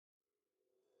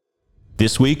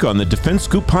This week on the Defense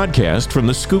Scoop podcast from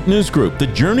the Scoop News Group, the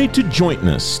journey to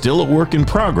jointness still a work in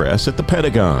progress at the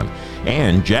Pentagon,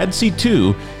 and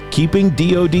JADC2 keeping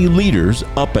DOD leaders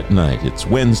up at night. It's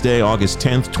Wednesday, August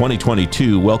 10th,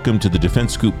 2022. Welcome to the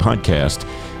Defense Scoop podcast.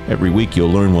 Every week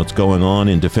you'll learn what's going on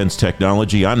in defense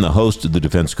technology. I'm the host of the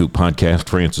Defense Scoop podcast,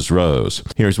 Francis Rose.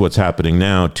 Here's what's happening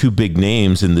now. Two big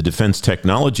names in the defense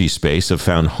technology space have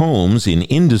found homes in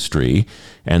industry,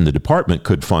 and the department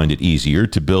could find it easier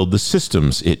to build the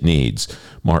systems it needs.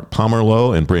 Mark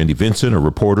Pomerleau and Brandy Vincent are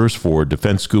reporters for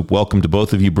Defense Scoop. Welcome to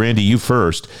both of you. Brandy, you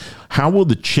first. How will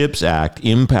the CHIPS Act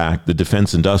impact the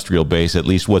defense industrial base? At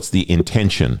least what's the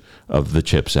intention of the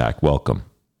CHIPS Act? Welcome.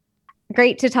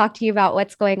 Great to talk to you about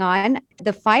what's going on.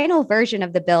 The final version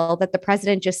of the bill that the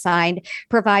president just signed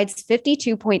provides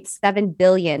 $52.7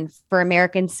 billion for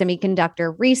American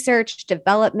semiconductor research,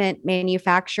 development,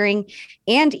 manufacturing,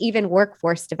 and even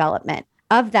workforce development.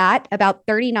 Of that, about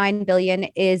 $39 billion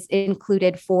is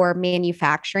included for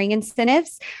manufacturing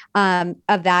incentives.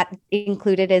 Of that,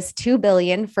 included is $2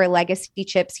 billion for legacy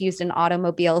chips used in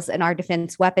automobiles and our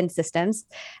defense weapon systems,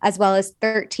 as well as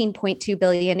 $13.2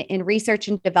 billion in research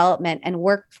and development and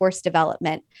workforce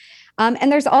development.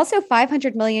 And there's also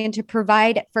 $500 million to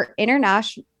provide for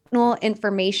international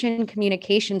information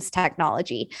communications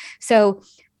technology. So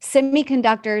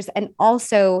semiconductors, and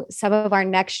also some of our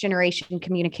next generation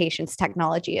communications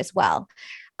technology as well.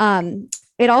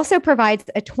 It also provides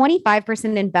a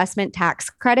 25% investment tax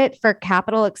credit for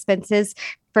capital expenses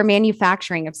for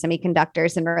manufacturing of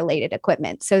semiconductors and related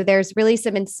equipment. So there's really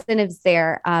some incentives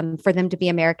there for them to be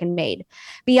American made.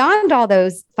 Beyond all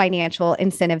those financial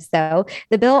incentives, though,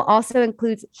 the bill also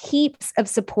includes heaps of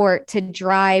support to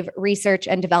drive research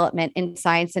and development in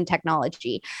science and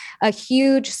technology. A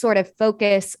huge sort of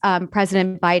focus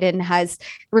President Biden has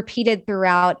repeated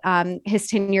throughout his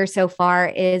tenure so far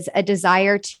is a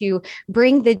desire to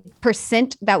bring the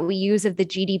percent that we use of the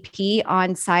GDP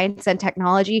on science and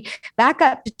technology back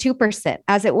up to 2%,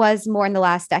 as it was more in the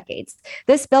last decades.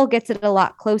 This bill gets it a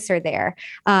lot closer there.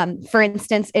 For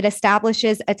instance, it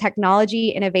establishes a technology,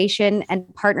 innovation,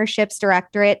 and partnerships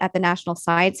directorate at the National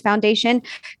Science Foundation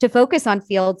to focus on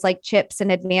fields like chips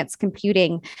and advanced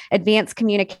computing, advanced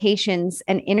communications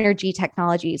and energy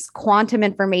technologies, quantum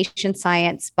information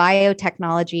science,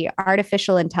 biotechnology,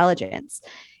 artificial intelligence.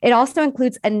 It also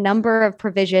includes a number of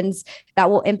provisions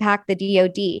that will impact the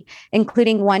DOD,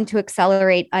 including one to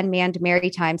accelerate unmanned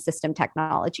maritime system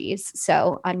technologies,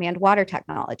 so unmanned water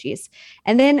technologies.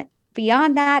 And then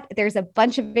beyond that, there's a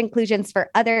bunch of inclusions for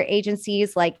other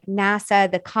agencies like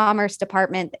NASA, the Commerce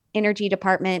Department, the Energy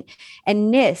Department,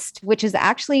 and NIST, which is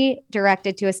actually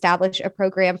directed to establish a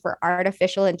program for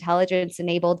artificial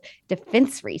intelligence-enabled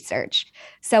defense research.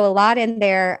 So a lot in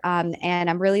there, and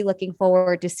I'm really looking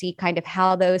forward to see kind of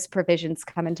how those provisions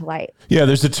come into light. Yeah,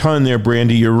 there's a ton there,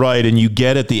 Brandy. You're right, and you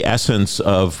get at the essence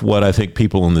of what I think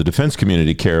people in the defense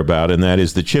community care about, and that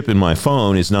is the chip in my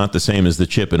phone is not the same as the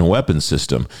chip in a weapons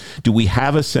system. Do we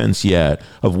have a sense yet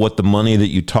of what the money that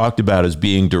you talked about as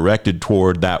being directed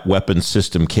toward that weapon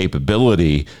system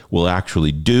capability will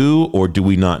actually do, or do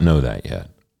we not know that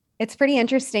yet? It's pretty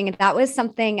interesting. That was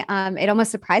something, it almost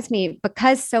surprised me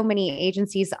because so many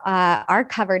agencies are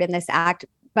covered in this act.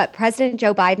 But President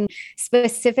Joe Biden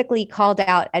specifically called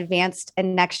out advanced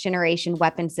and next generation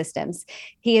weapon systems.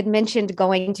 He had mentioned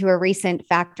going to a recently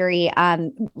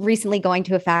going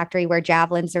to a factory where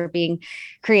javelins are being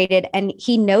created. And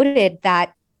he noted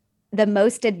that the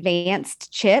most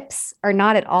advanced chips are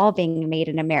not at all being made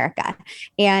in America.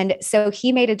 And so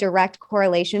he made a direct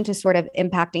correlation to sort of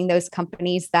impacting those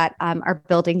companies that are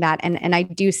building that. And I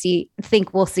do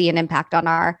think we'll see an impact on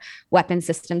our weapon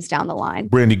systems down the line.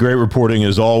 Brandy, great reporting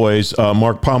as always.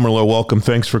 Mark Pomerleau, welcome.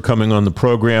 Thanks for coming on the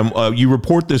program. You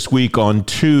report this week on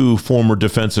two former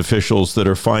defense officials that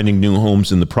are finding new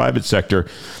homes in the private sector.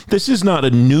 This is not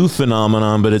a new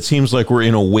phenomenon, but it seems like we're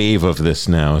in a wave of this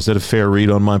now. Is that a fair read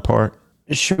on my part?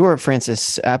 Sure,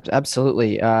 Francis.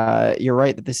 Absolutely. You're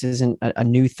right that this isn't a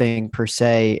new thing per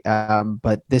se,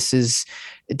 but this is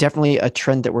definitely a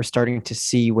trend that we're starting to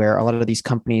see where a lot of these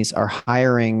companies are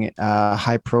hiring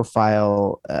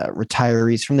high-profile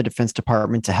retirees from the Defense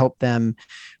Department to help them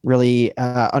really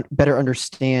better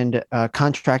understand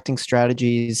contracting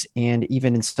strategies and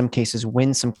even in some cases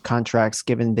win some contracts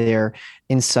given their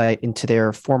insight into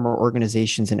their former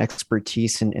organizations and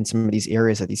expertise in some of these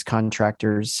areas that these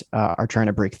contractors are trying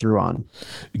to break through on.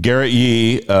 Garrett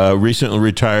Yee recently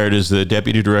retired as the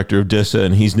Deputy Director of DISA,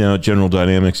 and he's now at General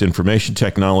Dynamics Information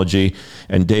Technology.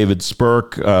 And David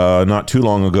Spurk, not too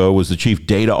long ago, was the Chief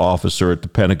Data Officer at the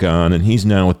Pentagon, and he's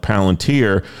now with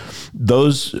Palantir.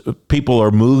 Those people are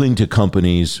moving moving to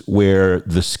companies where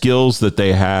the skills that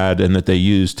they had and that they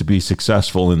used to be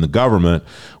successful in the government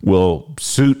will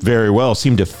seem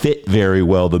to fit very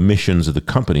well the missions of the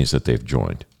companies that they've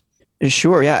joined.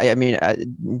 Sure. Yeah. I mean,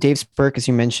 Dave Spurk, as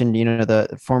you mentioned,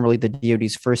 formerly the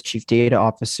DOD's first chief data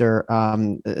officer,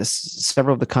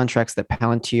 several of the contracts that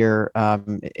Palantir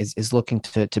is looking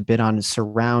to bid on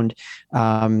surround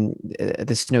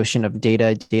this notion of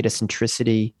data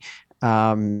centricity.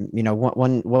 One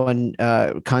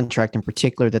contract in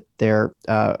particular that they're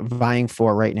vying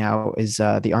for right now is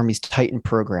the Army's Titan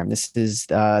program. This is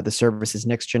the service's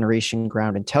next generation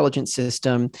ground intelligence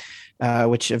system,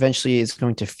 which eventually is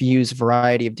going to fuse a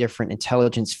variety of different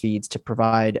intelligence feeds to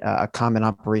provide a common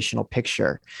operational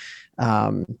picture.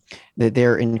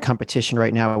 They're in competition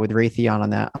right now with Raytheon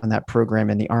on that program,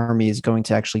 and the Army is going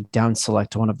to actually down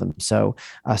select one of them. So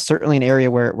certainly an area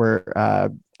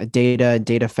where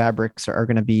data fabrics are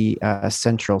going to be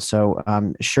central. So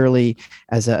surely,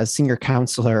 as a senior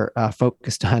counselor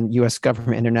focused on U.S.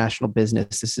 government international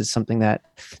business, this is something that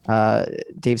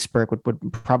Dave Spurk would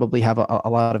probably have a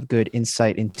lot of good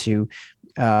insight into.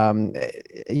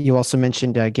 You also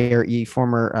mentioned Garrett Yee,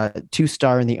 former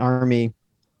two-star in the Army.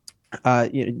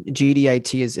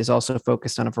 GDIT is also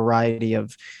focused on a variety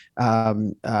of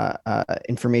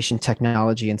information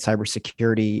technology and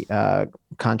cybersecurity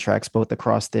contracts, both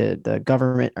across the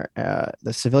government,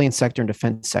 the civilian sector, and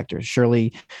defense sector.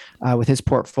 Surely, with his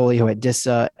portfolio at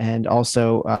DISA and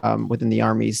also within the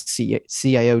Army's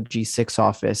CIO G6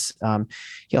 office,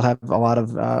 he'll have a lot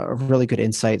of really good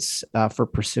insights for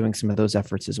pursuing some of those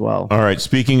efforts as well. All right.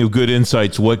 Speaking of good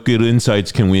insights, what good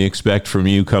insights can we expect from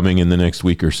you coming in the next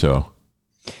week or so?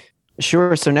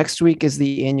 Sure. So next week is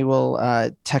the annual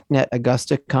TechNet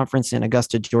Augusta conference in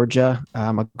Augusta, Georgia.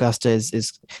 Augusta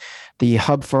is the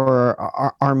hub for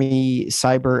Army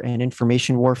cyber and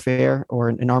information warfare, or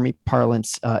in Army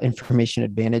parlance, information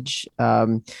advantage.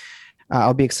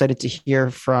 I'll be excited to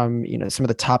hear from some of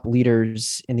the top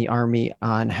leaders in the Army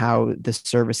on how the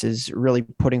service is really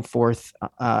putting forth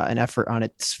an effort on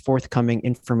its forthcoming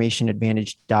information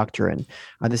advantage doctrine.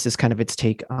 This is kind of its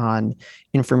take on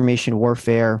information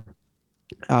warfare,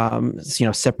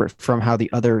 separate from how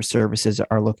the other services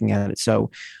are looking at it.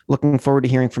 So looking forward to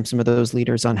hearing from some of those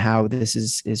leaders on how this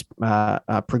is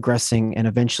progressing and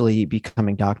eventually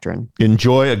becoming doctrine.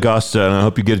 Enjoy Augusta, and I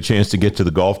hope you get a chance to get to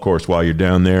the golf course while you're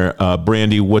down there.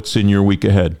 Brandy, what's in your week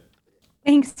ahead?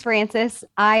 Thanks, Francis.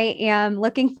 I am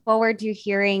looking forward to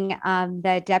hearing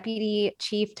the Deputy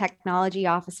Chief Technology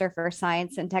Officer for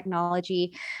Science and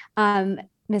Technology,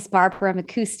 Ms. Barbara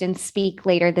McCouston, speak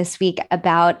later this week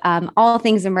about all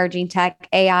things emerging tech,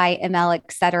 AI, ML, et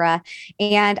cetera.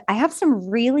 And I have some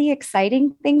really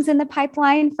exciting things in the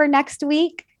pipeline for next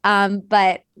week.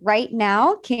 But right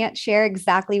now, can't share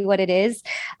exactly what it is.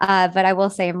 But I will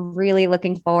say I'm really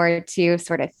looking forward to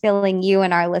sort of filling you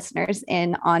and our listeners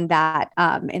in on that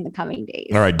in the coming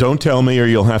days. All right. Don't tell me or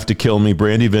you'll have to kill me.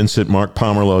 Brandy Vincent, Mark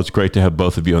Pomerleau, it's great to have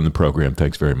both of you on the program.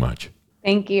 Thanks very much.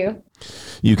 Thank you.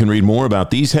 You can read more about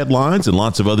these headlines and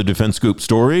lots of other Defense Scoop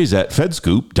stories at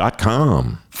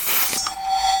fedscoop.com.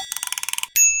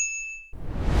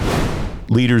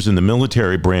 Leaders in the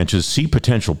military branches see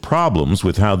potential problems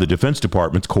with how the Defense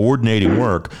Department's coordinating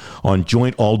work on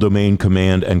Joint All-Domain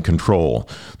Command and Control.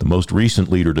 The most recent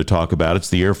leader to talk about it's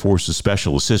the Air Force's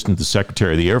Special Assistant to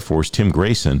Secretary of the Air Force, Tim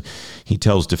Grayson. He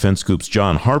tells Defense Scoop's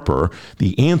John Harper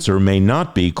the answer may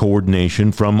not be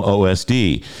coordination from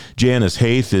OSD. Janice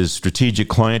Haith is Strategic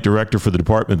Client Director for the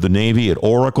Department of the Navy at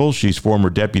Oracle. She's former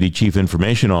Deputy Chief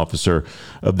Information Officer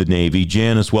of the Navy.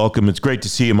 Janice, welcome. It's great to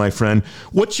see you, my friend.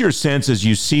 What's your sense as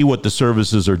you see what the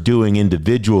services are doing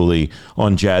individually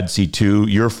on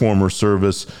JADC2, your former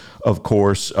service, of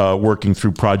course, working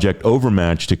through Project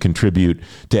Overmatch to contribute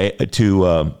to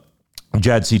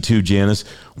JADC2, Janice?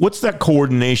 What's that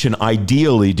coordination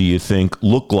ideally, do you think,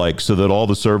 look like so that all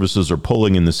the services are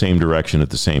pulling in the same direction at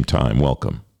the same time?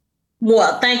 Welcome.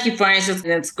 Well, thank you, Francis.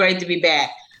 It's great to be back.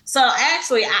 So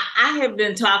actually, I have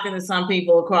been talking to some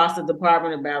people across the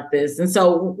department about this. And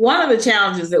so one of the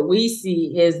challenges that we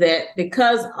see is that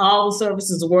because all the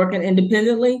services are working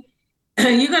independently,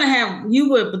 you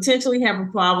would potentially have a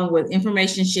problem with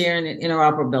information sharing and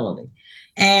interoperability.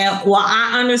 And while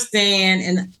I understand,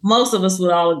 and most of us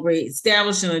would all agree,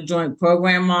 establishing a joint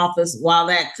program office, while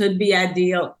that could be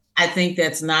ideal, I think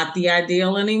that's not the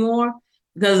ideal anymore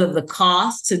because of the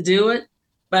cost to do it.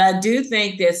 But I do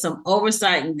think that some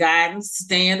oversight and guidance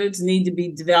standards need to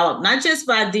be developed, not just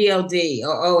by DOD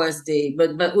or OSD,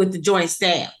 but with the joint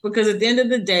staff, because at the end of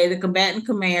the day, the combatant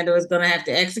commander is going to have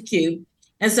to execute.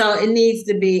 And so it needs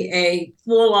to be a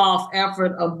full-off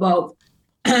effort of both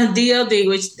DOD,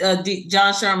 which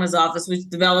John Sherman's office, which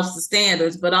develops the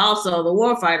standards, but also the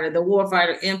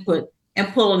warfighter input and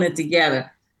pulling it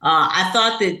together. I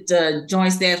thought that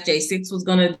Joint Staff J6 was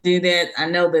going to do that. I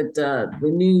know that the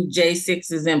new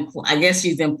J6 is I guess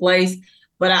she's in place,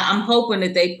 but I'm hoping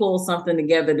that they pull something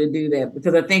together to do that,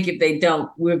 because I think if they don't,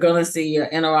 we're going to see an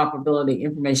interoperability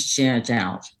information sharing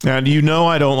challenge. Now,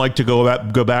 I don't like to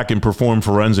go back and perform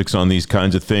forensics on these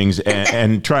kinds of things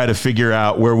and try to figure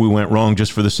out where we went wrong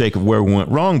just for the sake of where we went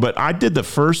wrong. But I did the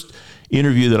first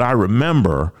interview that I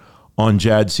remember on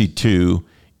JADC2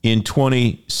 in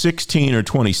 2016 or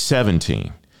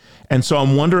 2017. And so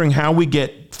I'm wondering how we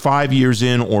get 5 years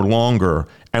in or longer,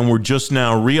 and we're just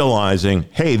now realizing,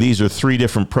 hey, these are 3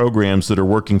 different programs that are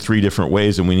working 3 different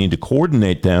ways, and we need to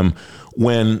coordinate them,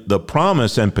 when the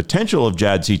promise and potential of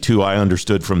JADC2 I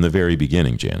understood from the very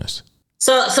beginning, Janice.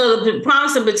 So the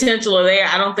promise and potential are there.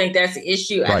 I don't think that's the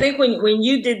issue. Right. I think when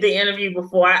you did the interview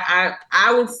before,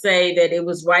 I would say that it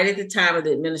was right at the time of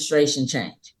the administration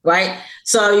change, right?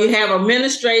 So you have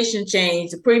administration change,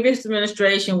 the previous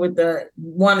administration with the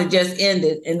one that just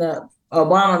ended in the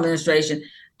Obama administration.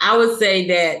 I would say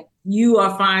that you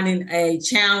are finding a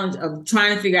challenge of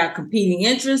trying to figure out competing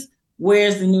interests.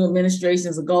 Where's the new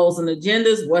administration's goals and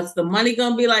agendas? What's the money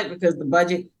going to be like? Because the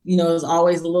budget, is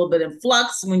always a little bit in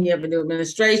flux when you have a new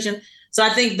administration. So I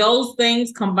think those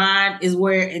things combined is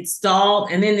where it stalled,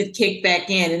 and then it kicked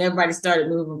back in and everybody started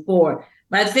moving forward.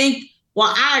 But I think,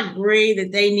 while I agree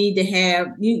that they need to have,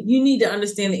 you need to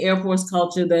understand the Air Force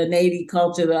culture, the Navy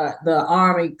culture, the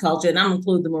Army culture, and I'm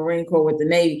including the Marine Corps with the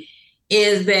Navy,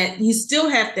 is that you still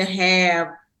have to have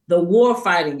the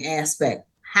warfighting aspect.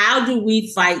 How do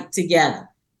we fight together?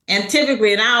 And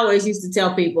typically, and I always used to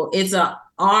tell people, it's an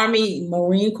Army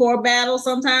Marine Corps battle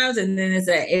sometimes, and then it's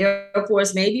an Air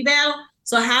Force Navy battle.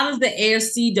 So how does the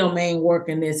air-sea domain work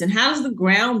in this? And how does the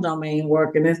ground domain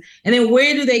work in this? And then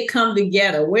where do they come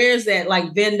together? Where's that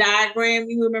Venn diagram?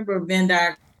 You remember a Venn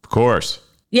diagram? Of course.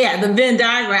 Yeah, the Venn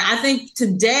diagram. I think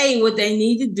today what they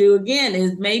need to do again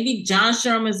is maybe John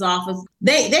Sherman's office.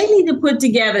 They need to put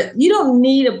together, you don't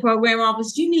need a program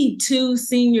office. You need 2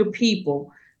 senior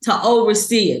people to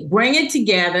oversee it. Bring it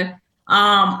together.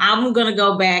 I'm going to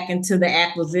go back into the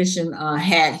acquisition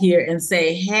hat here and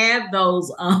say, have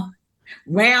those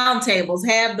round tables,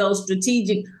 have those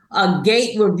strategic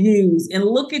gate reviews, and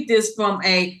look at this from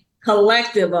a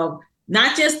collective of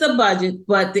not just the budget,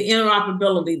 but the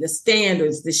interoperability, the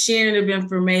standards, the sharing of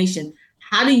information.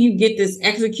 How do you get this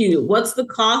executed? What's the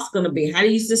cost going to be? How do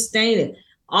you sustain it?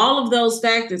 All of those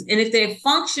factors. And if they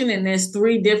function in these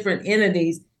 3 different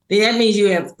entities, then that means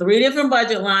you have 3 different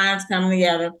budget lines coming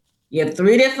together. You have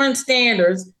 3 different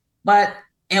standards, but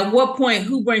at what point,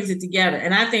 who brings it together?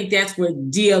 And I think that's where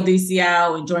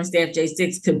DOD-CIO and Joint Staff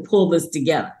J6 could pull this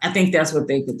together. I think that's what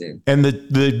they could do. And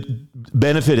the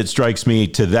benefit, it strikes me,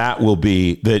 to that will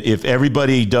be that if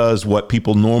everybody does what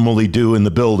people normally do in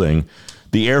the building,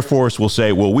 the Air Force will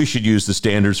say, well, we should use the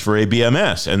standards for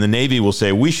ABMS. And the Navy will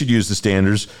say, we should use the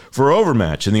standards for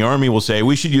overmatch. And the Army will say,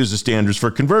 we should use the standards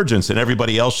for convergence. And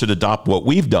everybody else should adopt what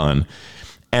we've done.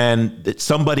 And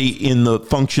somebody in the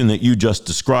function that you just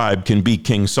described can be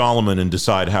King Solomon and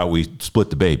decide how we split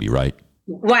the baby, right?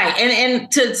 Right. And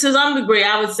to some degree,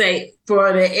 I would say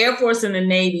for the Air Force and the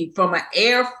Navy, from an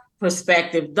air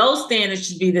perspective, those standards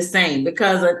should be the same,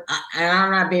 because, and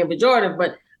I'm not being pejorative,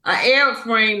 but an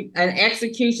airframe and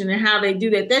execution and how they do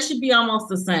that should be almost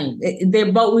the same.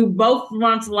 We both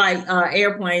run like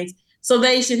airplanes, so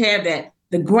they should have that.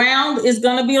 The ground is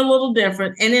going to be a little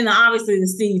different, and then obviously the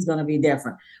sea is going to be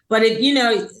different. But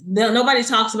if nobody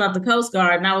talks about the Coast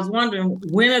Guard, and I was wondering,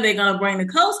 when are they going to bring the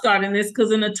Coast Guard in this?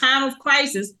 Because in a time of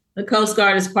crisis, the Coast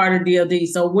Guard is part of DOD.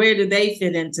 So where do they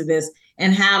fit into this,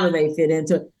 and how do they fit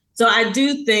into it? So I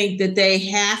do think that they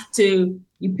have to.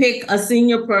 You pick a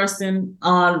senior person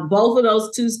on both of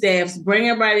those 2 staffs, bring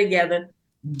everybody together,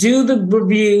 do the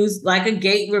reviews like a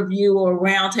gate review or a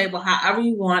round table, however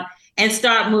you want, and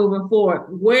start moving forward.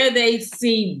 Where they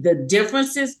see the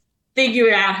differences,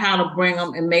 figure out how to bring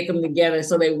them and make them together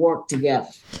so they work together.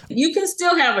 You can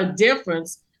still have a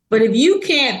difference, but if you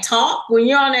can't talk when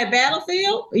you're on that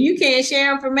battlefield, or you can't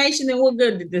share information, then what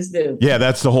good did this do? Yeah,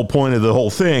 that's the whole point of the whole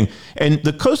thing. And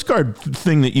the Coast Guard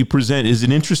thing that you present is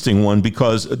an interesting one,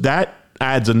 because that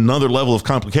adds another level of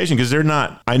complication, because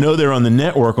I know they're on the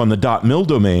network on the .mil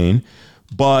domain,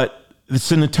 but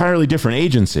it's an entirely different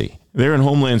agency. They're in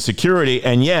Homeland Security,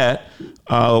 and yet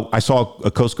I saw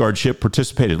a Coast Guard ship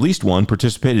participated, at least one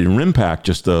participated in RIMPAC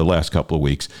just the last couple of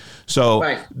weeks.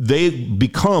 So they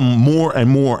become more and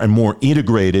more and more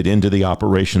integrated into the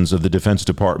operations of the Defense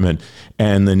Department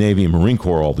and the Navy and Marine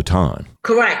Corps all the time.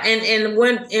 Correct. And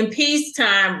when in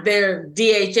peacetime, they're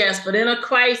DHS, but in a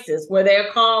crisis where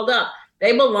they're called up,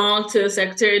 they belong to the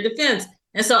Secretary of Defense.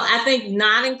 And so I think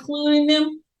not including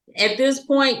them at this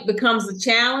point becomes a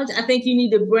challenge. I think you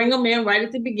need to bring them in right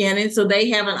at the beginning so they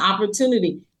have an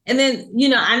opportunity. And then,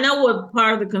 I know what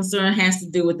part of the concern has to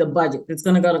do with the budget that's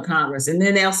going to go to Congress. And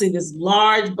then they'll see this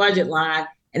large budget line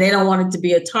and they don't want it to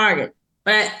be a target.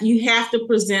 But you have to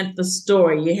present the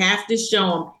story. You have to show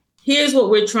them, here's what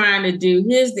we're trying to do.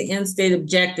 Here's the end state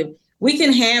objective. We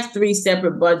can have 3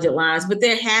 separate budget lines, but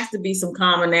there has to be some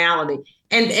commonality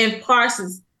and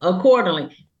parses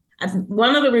accordingly.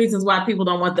 One of the reasons why people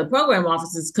don't want the program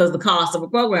office is because the cost of a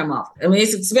program office. I mean,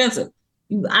 it's expensive.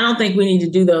 I don't think we need to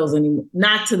do those anymore,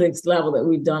 not to the level that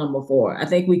we've done them before. I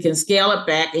think we can scale it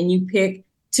back and you pick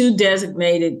 2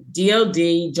 designated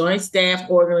DOD joint staff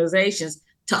organizations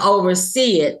to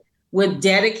oversee it with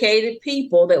dedicated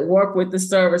people that work with the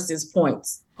services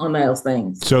points on those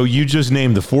things. So you just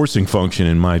named the forcing function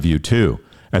in my view too.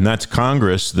 And that's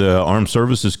Congress, the Armed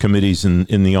Services Committees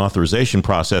in the authorization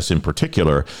process in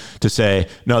particular, to say,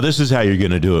 no, this is how you're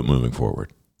going to do it moving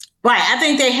forward. Right. I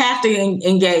think they have to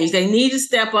engage. They need to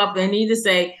step up. They need to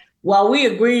say, while we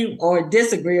agree or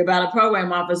disagree about a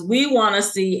program office, we want to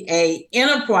see a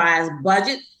enterprise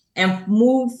budget and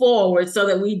move forward so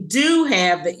that we do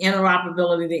have the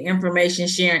interoperability, the information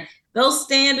sharing. Those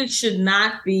standards should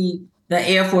not be the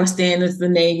Air Force standards, the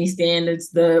Navy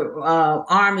standards, the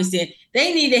Army standards.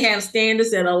 They need to have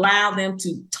standards that allow them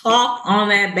to talk on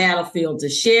that battlefield, to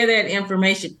share that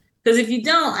information. Because if you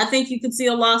don't, I think you could see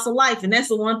a loss of life. And that's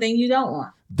the one thing you don't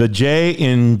want. The J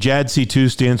in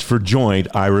JADC2 stands for joint.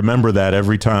 I remember that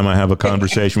every time I have a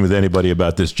conversation with anybody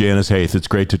about this. Janice Haith, it's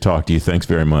great to talk to you. Thanks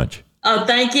very much. Oh,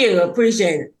 thank you.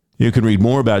 Appreciate it. You can read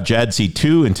more about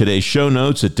JADC2 in today's show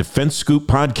notes at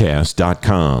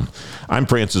DefenseScoopPodcast.com. I'm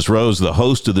Francis Rose, the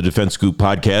host of the Defense Scoop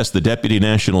Podcast, the Deputy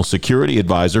National Security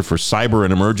Advisor for Cyber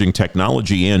and Emerging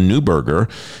Technology, Ann Neuberger,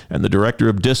 and the Director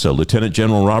of DISA, Lieutenant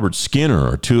General Robert Skinner,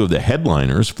 are 2 of the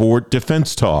headliners for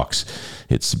Defense Talks.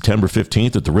 It's September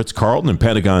 15th at the Ritz-Carlton in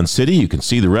Pentagon City. You can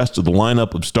see the rest of the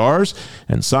lineup of stars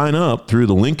and sign up through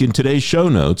the link in today's show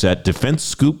notes at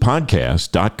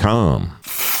DefenseScoopPodcast.com.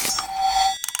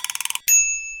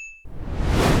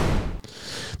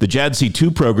 The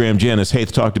JADC2 program Janice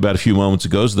Haith talked about a few moments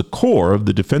ago is the core of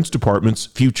the Defense Department's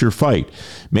future fight.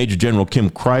 Major General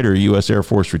Kim Kreider, U.S. Air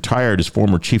Force retired, as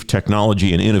former Chief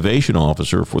Technology and Innovation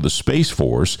Officer for the Space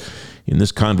Force. In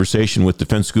this conversation with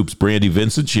Defense Scoop's Brandy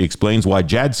Vincent, she explains why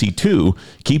JADC2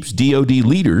 keeps DOD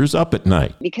leaders up at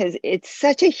night. Because it's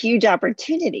such a huge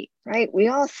opportunity, right? We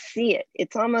all see it.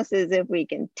 It's almost as if we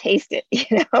can taste it,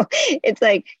 It's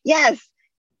like, yes,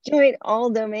 joint all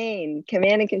domain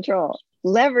command and control,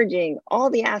 leveraging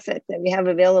all the assets that we have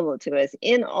available to us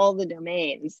in all the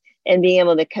domains and being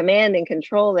able to command and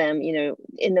control them,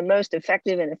 in the most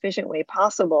effective and efficient way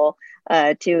possible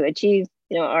to achieve,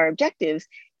 our objectives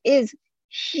is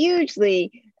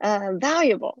hugely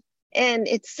valuable. And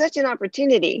it's such an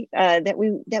opportunity that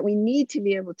we need to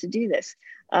be able to do this.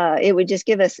 It would just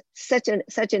give us such an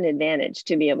advantage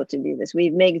to be able to do this.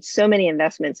 We've made so many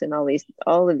investments in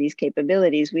all of these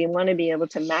capabilities. We want to be able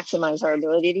to maximize our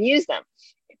ability to use them.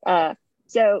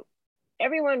 So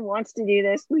everyone wants to do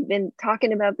this. We've been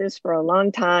talking about this for a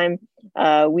long time.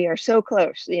 We are so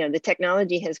close. The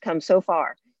technology has come so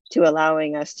far to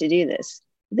allowing us to do this.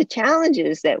 The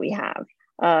challenges that we have,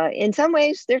 in some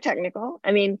ways, they're technical.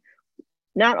 I mean,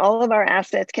 not all of our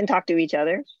assets can talk to each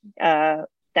other.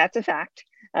 That's a fact.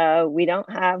 We don't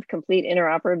have complete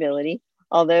interoperability,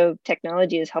 although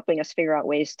technology is helping us figure out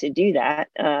ways to do that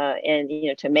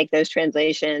and to make those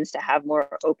translations, to have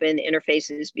more open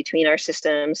interfaces between our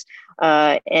systems,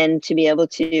 and to be able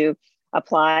to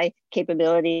apply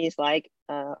capabilities like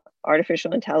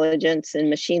artificial intelligence and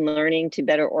machine learning to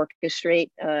better orchestrate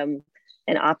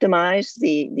and optimize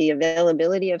the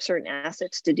availability of certain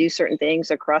assets to do certain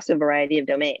things across a variety of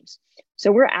domains.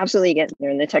 So we're absolutely getting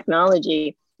there, and the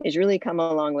technology has really come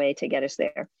a long way to get us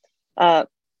there. But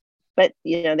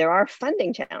there are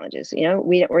funding challenges.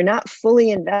 We're not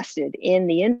fully invested in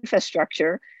the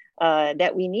infrastructure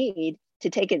that we need to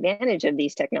take advantage of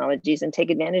these technologies and take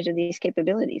advantage of these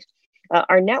capabilities.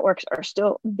 Our networks are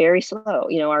still very slow.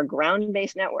 Our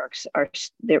ground-based networks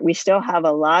we still have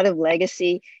a lot of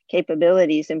legacy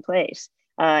capabilities in place,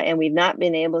 and we've not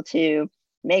been able to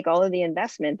make all of the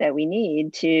investment that we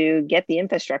need to get the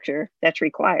infrastructure that's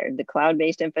required, the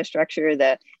cloud-based infrastructure,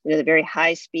 the very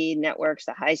high-speed networks,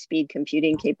 the high-speed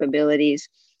computing capabilities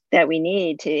that we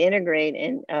need to integrate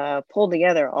and pull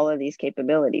together all of these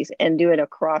capabilities and do it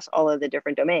across all of the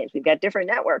different domains. We've got different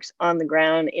networks on the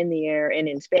ground, in the air, and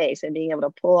in space, and being able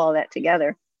to pull all that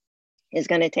together is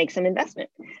going to take some investment.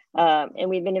 And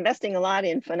we've been investing a lot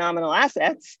in phenomenal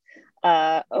assets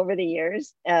over the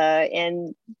years,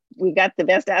 and we've got the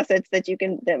best assets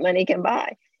that money can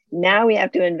buy. Now we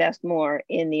have to invest more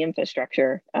in the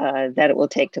infrastructure that it will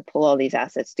take to pull all these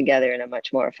assets together in a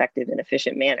much more effective and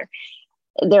efficient manner.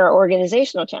 There are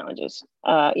organizational challenges.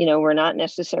 We're not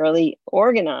necessarily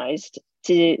organized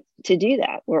to do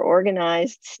that. We're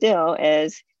organized still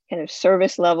as kind of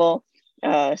service level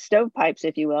stovepipes,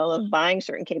 if you will, of buying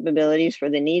certain capabilities for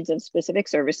the needs of specific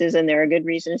services. And there are good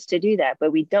reasons to do that,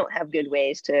 but we don't have good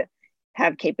ways to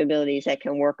have capabilities that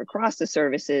can work across the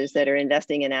services that are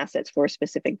investing in assets for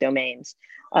specific domains.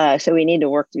 So we need to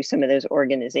work through some of those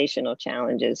organizational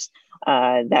challenges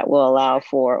that will allow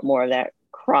for more of that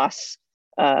cross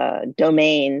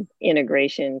domain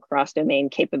integration, cross domain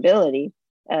capability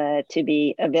to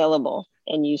be available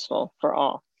and useful for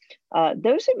all.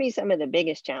 Those would be some of the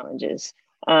biggest challenges.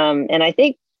 And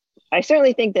I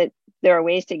certainly think that there are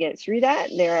ways to get through that.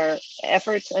 There are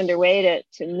efforts underway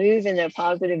to move in a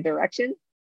positive direction.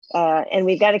 And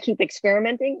we've got to keep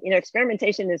experimenting.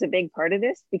 Experimentation is a big part of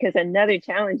this, because another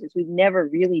challenge is we've never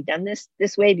really done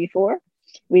this way before.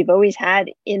 We've always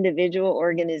had individual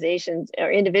organizations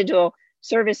or individual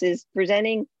services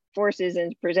presenting forces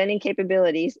and presenting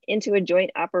capabilities into a joint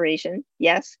operation.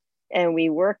 Yes. And we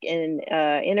work and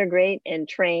integrate and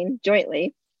train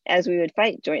jointly as we would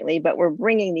fight jointly, but we're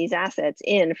bringing these assets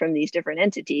in from these different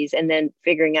entities and then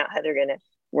figuring out how they're going to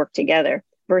work together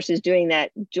versus doing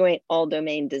that joint all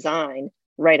domain design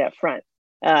right up front.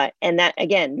 And that,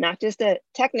 again, not just a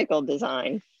technical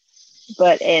design,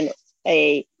 but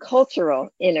a cultural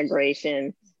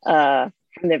integration from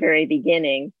the very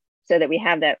beginning, so that we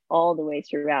have that all the way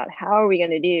throughout. How are we going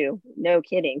to do, no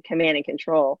kidding, command and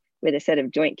control with a set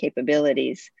of joint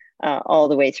capabilities all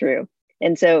the way through?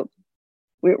 And so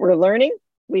we're learning.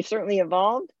 We've certainly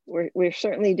evolved. We're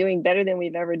certainly doing better than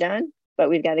we've ever done, but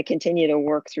we've got to continue to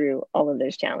work through all of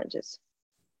those challenges.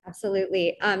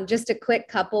 Absolutely. Just a quick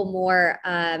couple more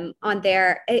on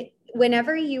there.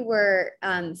 Whenever you were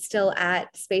still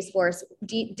at Space Force,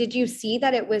 did you see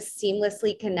that it was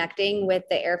seamlessly connecting with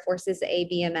the Air Force's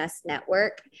ABMS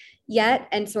network yet?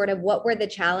 And sort of what were the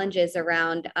challenges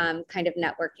around kind of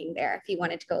networking there, if you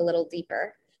wanted to go a little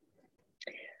deeper?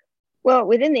 Well,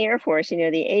 within the Air Force, the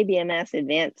ABMS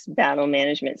Advanced Battle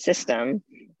Management System,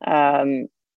 from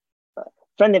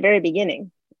the very beginning,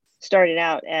 started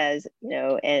out as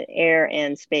an air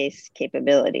and space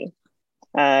capability.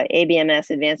 ABMS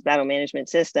Advanced Battle Management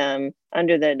System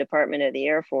under the Department of the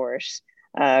Air Force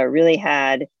really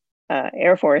had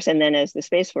Air Force, and then as the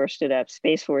Space Force stood up,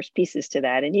 Space Force pieces to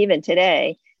that. And even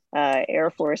today,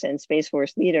 Air Force and Space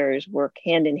Force leaders work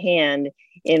hand in hand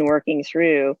in working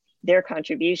through their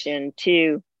contribution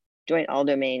to joint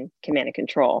all-domain command and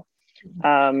control.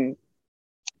 And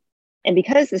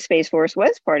because the Space Force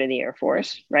was part of the Air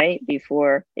Force, right,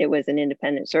 before it was an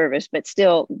independent service, but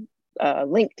still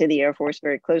linked to the Air Force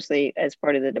very closely as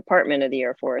part of the Department of the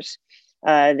Air Force,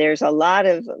 there's a lot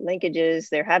of linkages.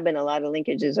 There have been a lot of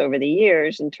linkages over the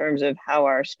years in terms of how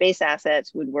our space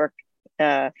assets would work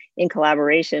in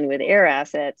collaboration with air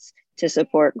assets to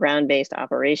support ground-based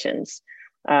operations.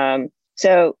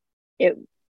 So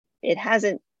it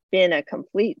hasn't been a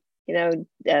complete,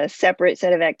 separate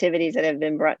set of activities that have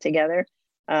been brought together.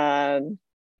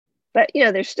 But,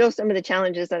 there's still some of the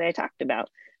challenges that I talked about.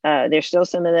 There's still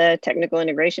some of the technical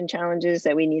integration challenges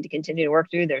that we need to continue to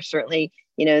work through. There's certainly,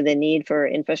 the need for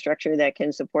infrastructure that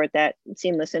can support that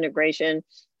seamless integration.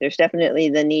 There's definitely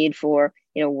the need for,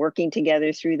 working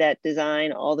together through that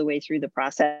design all the way through the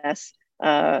process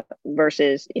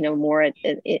versus, more,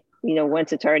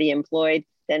 once it's already employed,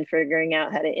 then figuring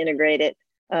out how to integrate it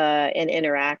and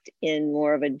interact in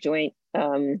more of a joint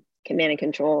command and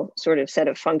control sort of set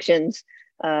of functions.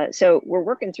 So we're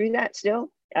working through that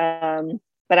still.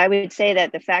 But I would say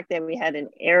that the fact that we had an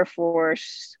Air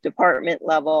Force department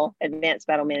level advanced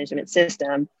battle management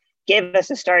system gave us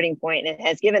a starting point, and it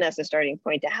has given us a starting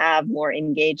point to have more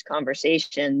engaged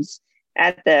conversations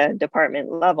at the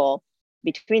department level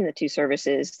between the two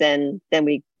services than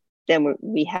we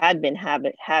had been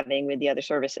having with the other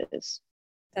services.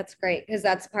 That's great, because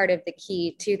that's part of the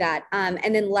key to that.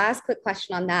 And then last quick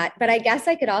question on that, but I guess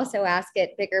I could also ask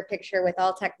it bigger picture with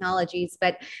all technologies,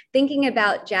 but thinking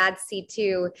about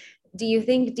JADC2, Do you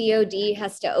think DOD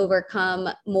has to overcome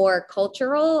more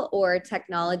cultural or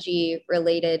technology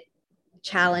related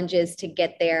challenges to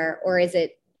get there, or is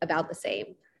it about the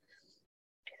same?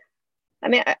 I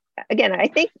mean, I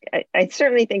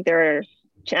certainly think there are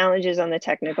challenges on the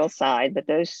technical side, but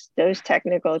those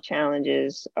technical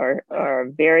challenges are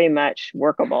very much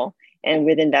workable. And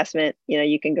with investment,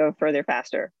 you can go further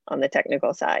faster on the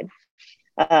technical side.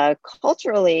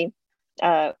 Culturally,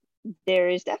 there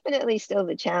is definitely still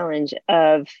the challenge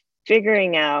of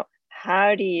figuring out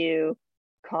how do you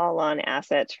call on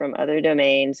assets from other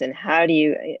domains and how do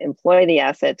you employ the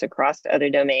assets across other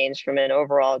domains from an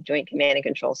overall joint command and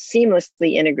control,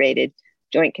 seamlessly integrated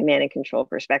joint command and control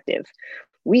perspective.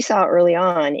 We saw early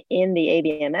on in the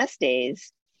ABMS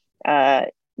days the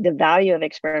value of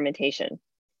experimentation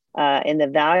and the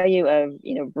value of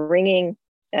bringing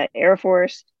Air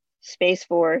Force, Space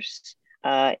Force.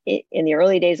 In the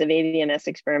early days of ABMS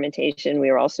experimentation,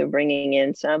 we were also bringing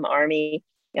in some Army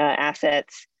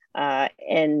assets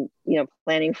and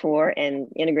planning for and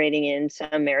integrating in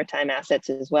some maritime assets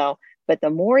as well. But the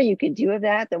more you could do of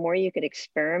that, the more you could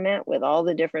experiment with all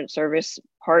the different service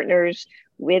partners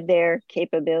with their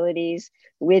capabilities,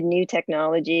 with new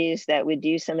technologies that would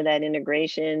do some of that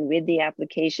integration, with the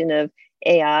application of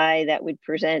AI that would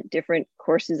present different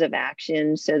courses of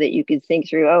action so that you could think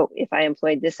through, oh, if I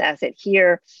employed this asset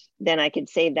here, then I could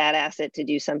save that asset to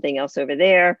do something else over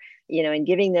there, and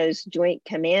giving those joint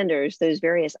commanders those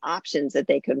various options that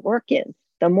they could work in.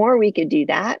 The more we could do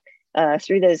that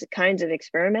through those kinds of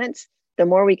experiments, the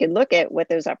more we could look at what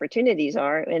those opportunities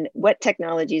are and what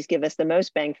technologies give us the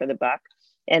most bang for the buck,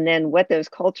 and then what those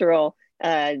cultural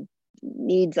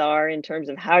needs are in terms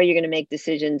of how you're going to make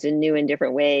decisions in new and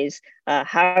different ways,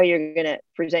 how you're going to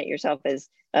present yourself as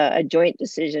a joint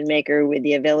decision maker with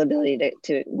the availability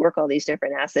to work all these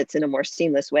different assets in a more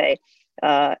seamless way,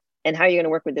 and how you're going to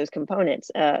work with those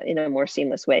components in a more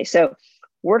seamless way. So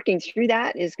working through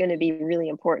that is going to be really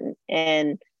important.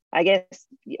 And I guess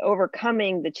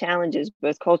overcoming the challenges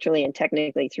both culturally and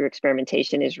technically through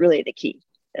experimentation is really the key.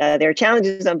 There are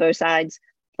challenges on both sides.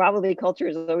 Probably culture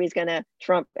is always going to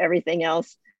trump everything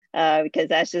else because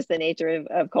that's just the nature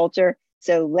of culture.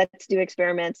 So let's do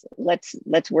experiments. Let's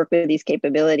work with these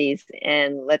capabilities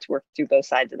and let's work through both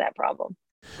sides of that problem.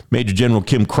 Major General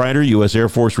Kim Kreider, U.S. Air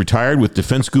Force retired, with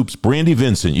Defense Scoop's Brandy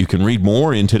Vincent. You can read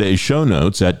more in today's show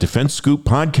notes at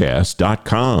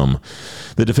defensescooppodcast.com.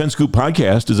 The Defense Scoop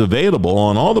podcast is available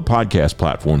on all the podcast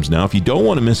platforms now. If you don't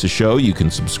want to miss a show, you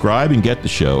can subscribe and get the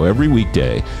show every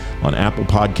weekday on Apple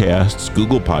Podcasts,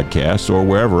 Google Podcasts, or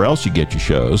wherever else you get your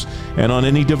shows, and on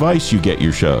any device you get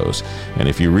your shows. And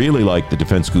if you really like the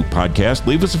Defense Scoop podcast,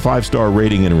 leave us a 5-star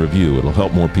rating and a review. It'll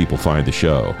help more people find the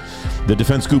show. The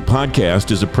Defense Scoop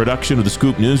podcast is a production of the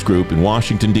Scoop News Group in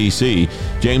Washington, D.C.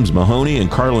 James Mahoney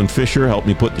and Carlin Fisher help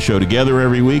me put the show together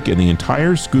every week, and the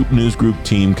entire Scoop News Group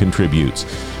team contributes.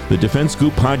 The Defense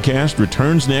Scoop podcast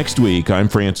returns next week. I'm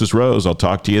Francis Rose. I'll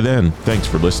talk to you then. Thanks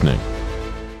for listening.